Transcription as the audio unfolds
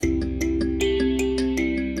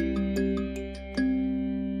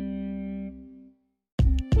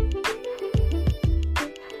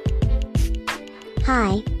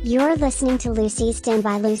Hi, you're listening to Lucy's Den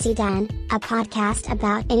by Lucy Dan, a podcast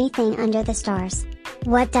about anything under the stars.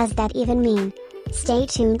 What does that even mean? Stay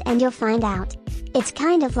tuned and you'll find out. It's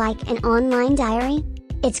kind of like an online diary.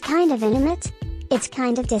 It's kind of intimate. It's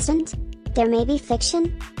kind of distant. There may be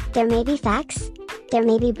fiction. There may be facts. There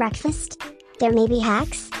may be breakfast. There may be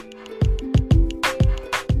hacks.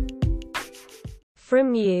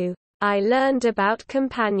 From you, I learned about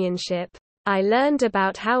companionship. I learned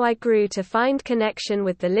about how I grew to find connection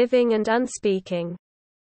with the living and unspeaking.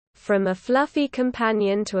 From a fluffy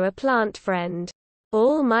companion to a plant friend.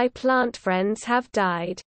 All my plant friends have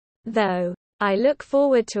died. Though, I look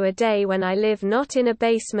forward to a day when I live not in a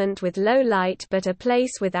basement with low light but a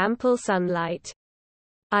place with ample sunlight.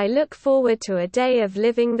 I look forward to a day of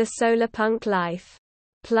living the solarpunk life.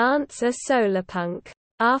 Plants are solarpunk.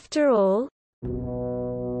 After all.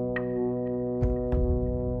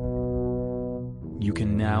 You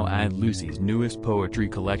can now add Lucy's newest poetry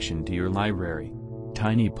collection to your library.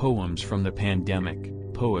 Tiny Poems from the Pandemic.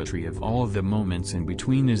 Poetry of all the moments in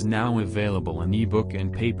between is now available in ebook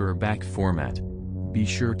and paperback format. Be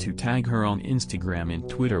sure to tag her on Instagram and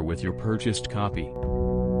Twitter with your purchased copy.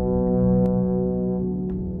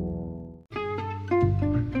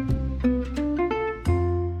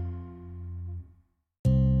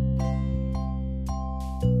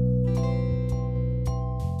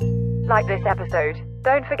 Like this episode,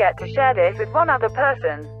 don't forget to share this with one other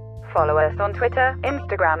person. Follow us on Twitter,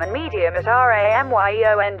 Instagram and Medium at RAMYEONJPG.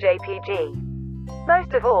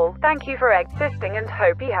 Most of all, thank you for existing and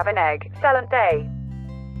hope you have an excellent day.